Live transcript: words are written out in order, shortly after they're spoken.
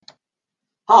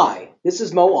Hi, this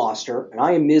is Mo Oster, and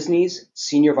I am MSSNY's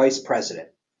Senior Vice President.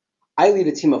 I lead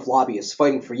a team of lobbyists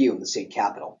fighting for you in the state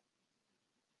capitol.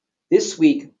 This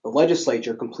week, the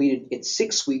legislature completed its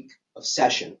 6th week of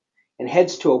session and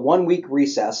heads to a 1-week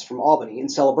recess from Albany in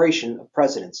celebration of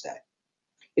President's Day.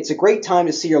 It's a great time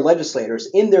to see your legislators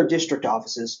in their district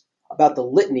offices about the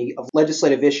litany of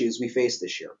legislative issues we face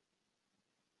this year.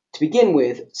 To begin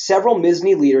with, several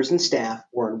MSSNY leaders and staff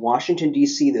were in Washington,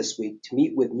 D.C. this week to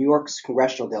meet with New York's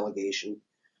congressional delegation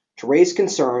to raise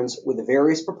concerns with the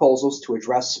various proposals to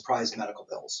address surprise medical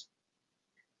bills.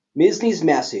 MSSNY's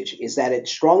message is that it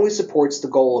strongly supports the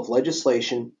goal of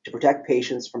legislation to protect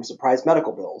patients from surprise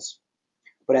medical bills,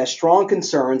 but has strong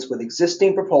concerns with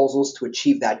existing proposals to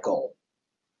achieve that goal.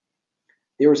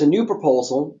 There is a new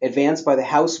proposal advanced by the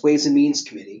House Ways and Means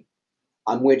Committee,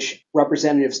 on which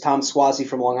Representatives Tom Suozzi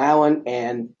from Long Island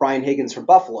and Brian Higgins from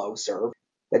Buffalo serve,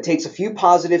 that takes a few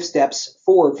positive steps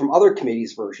forward from other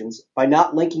committees' versions by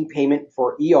not linking payment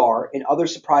for ER and other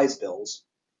surprise bills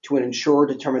to an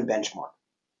insurer-determined benchmark.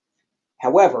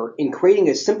 However, in creating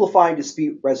a simplified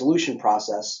dispute resolution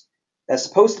process that's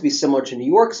supposed to be similar to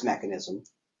New York's mechanism,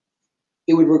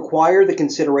 it would require the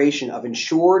consideration of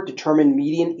insurer-determined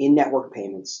median in-network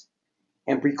payments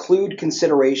and preclude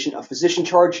consideration of physician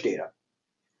charge data.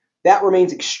 That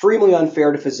remains extremely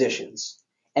unfair to physicians,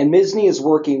 and MSSNY is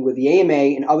working with the AMA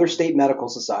and other state medical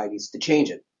societies to change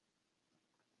it.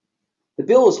 The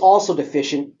bill is also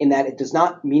deficient in that it does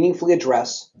not meaningfully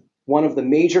address one of the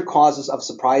major causes of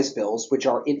surprise bills, which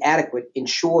are inadequate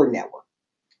insurer network.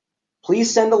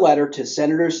 Please send a letter to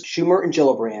Senators Schumer and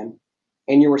Gillibrand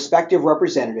and your respective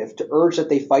representative to urge that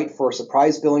they fight for a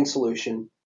surprise billing solution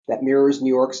that mirrors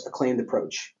New York's acclaimed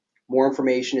approach. More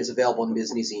information is available in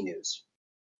MSSNY's e-news.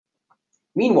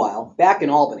 Meanwhile, back in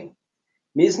Albany,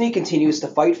 MSSNY continues to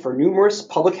fight for numerous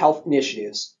public health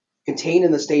initiatives contained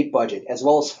in the state budget, as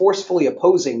well as forcefully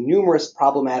opposing numerous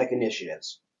problematic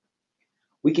initiatives.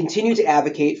 We continue to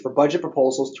advocate for budget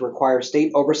proposals to require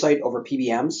state oversight over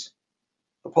PBMs,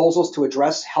 proposals to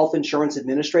address health insurance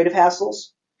administrative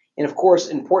hassles, and of course,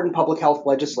 important public health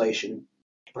legislation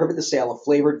to prohibit the sale of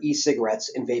flavored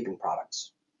e-cigarettes and vaping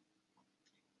products.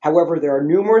 However, there are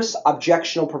numerous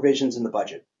objectionable provisions in the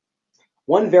budget.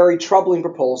 One very troubling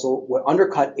proposal would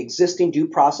undercut existing due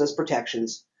process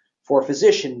protections for a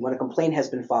physician when a complaint has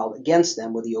been filed against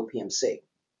them with the OPMC.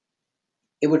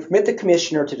 It would permit the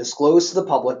commissioner to disclose to the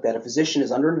public that a physician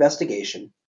is under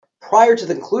investigation prior to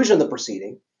the conclusion of the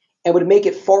proceeding, and would make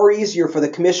it far easier for the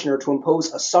commissioner to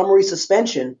impose a summary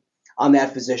suspension on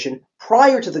that physician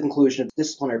prior to the conclusion of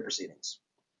disciplinary proceedings.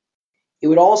 It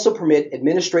would also permit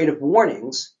administrative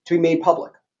warnings to be made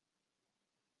public.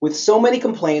 With so many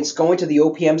complaints going to the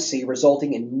OPMC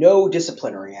resulting in no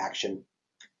disciplinary action,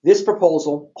 this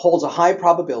proposal holds a high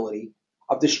probability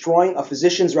of destroying a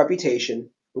physician's reputation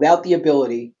without the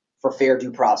ability for fair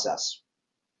due process.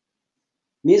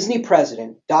 MSSNY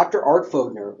President Dr. Art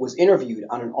Fogner was interviewed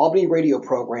on an Albany radio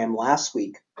program last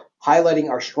week, highlighting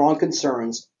our strong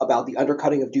concerns about the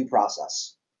undercutting of due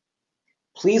process.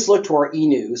 Please look to our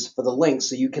e-news for the link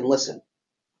so you can listen.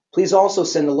 Please also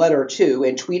send a letter to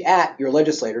and tweet at your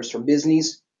legislators from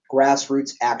MSSNY's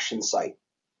Grassroots Action site.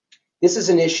 This is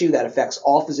an issue that affects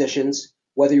all physicians,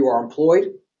 whether you are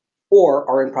employed or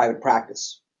are in private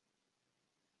practice.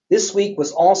 This week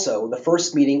was also the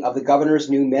first meeting of the governor's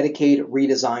new Medicaid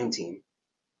redesign team,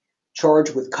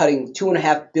 charged with cutting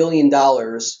 $2.5 billion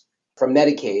from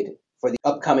Medicaid for the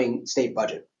upcoming state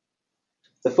budget.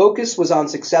 The focus was on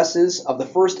successes of the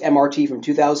first MRT from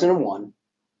 2001,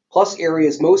 plus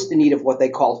areas most in need of what they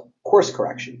call course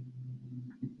correction.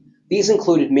 These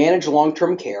included managed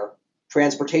long-term care,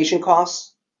 transportation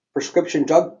costs, prescription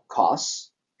drug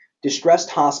costs, distressed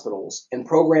hospitals, and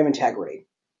program integrity.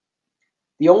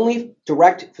 The only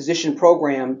direct physician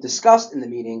program discussed in the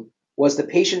meeting was the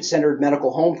Patient-Centered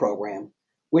Medical Home Program,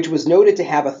 which was noted to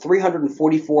have a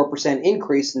 344%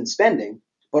 increase in spending,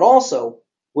 but also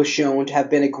was shown to have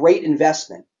been a great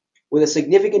investment, with a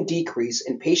significant decrease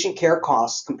in patient care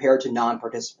costs compared to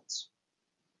non-participants.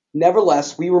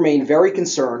 Nevertheless, we remain very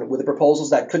concerned with the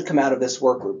proposals that could come out of this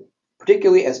work group,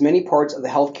 particularly as many parts of the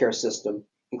healthcare system,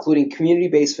 including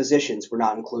community-based physicians, were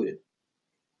not included.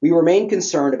 We remain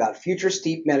concerned about future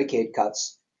steep Medicaid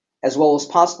cuts, as well as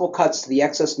possible cuts to the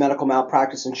excess medical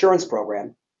malpractice insurance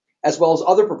program, as well as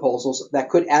other proposals that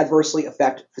could adversely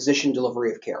affect physician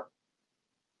delivery of care.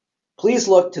 Please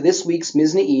look to this week's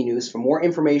MSSNY e-news for more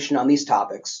information on these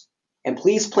topics, and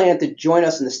please plan to join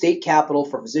us in the State Capitol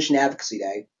for Physician Advocacy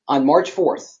Day on March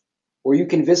 4th, where you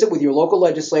can visit with your local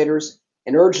legislators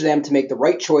and urge them to make the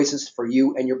right choices for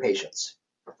you and your patients.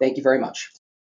 Thank you very much.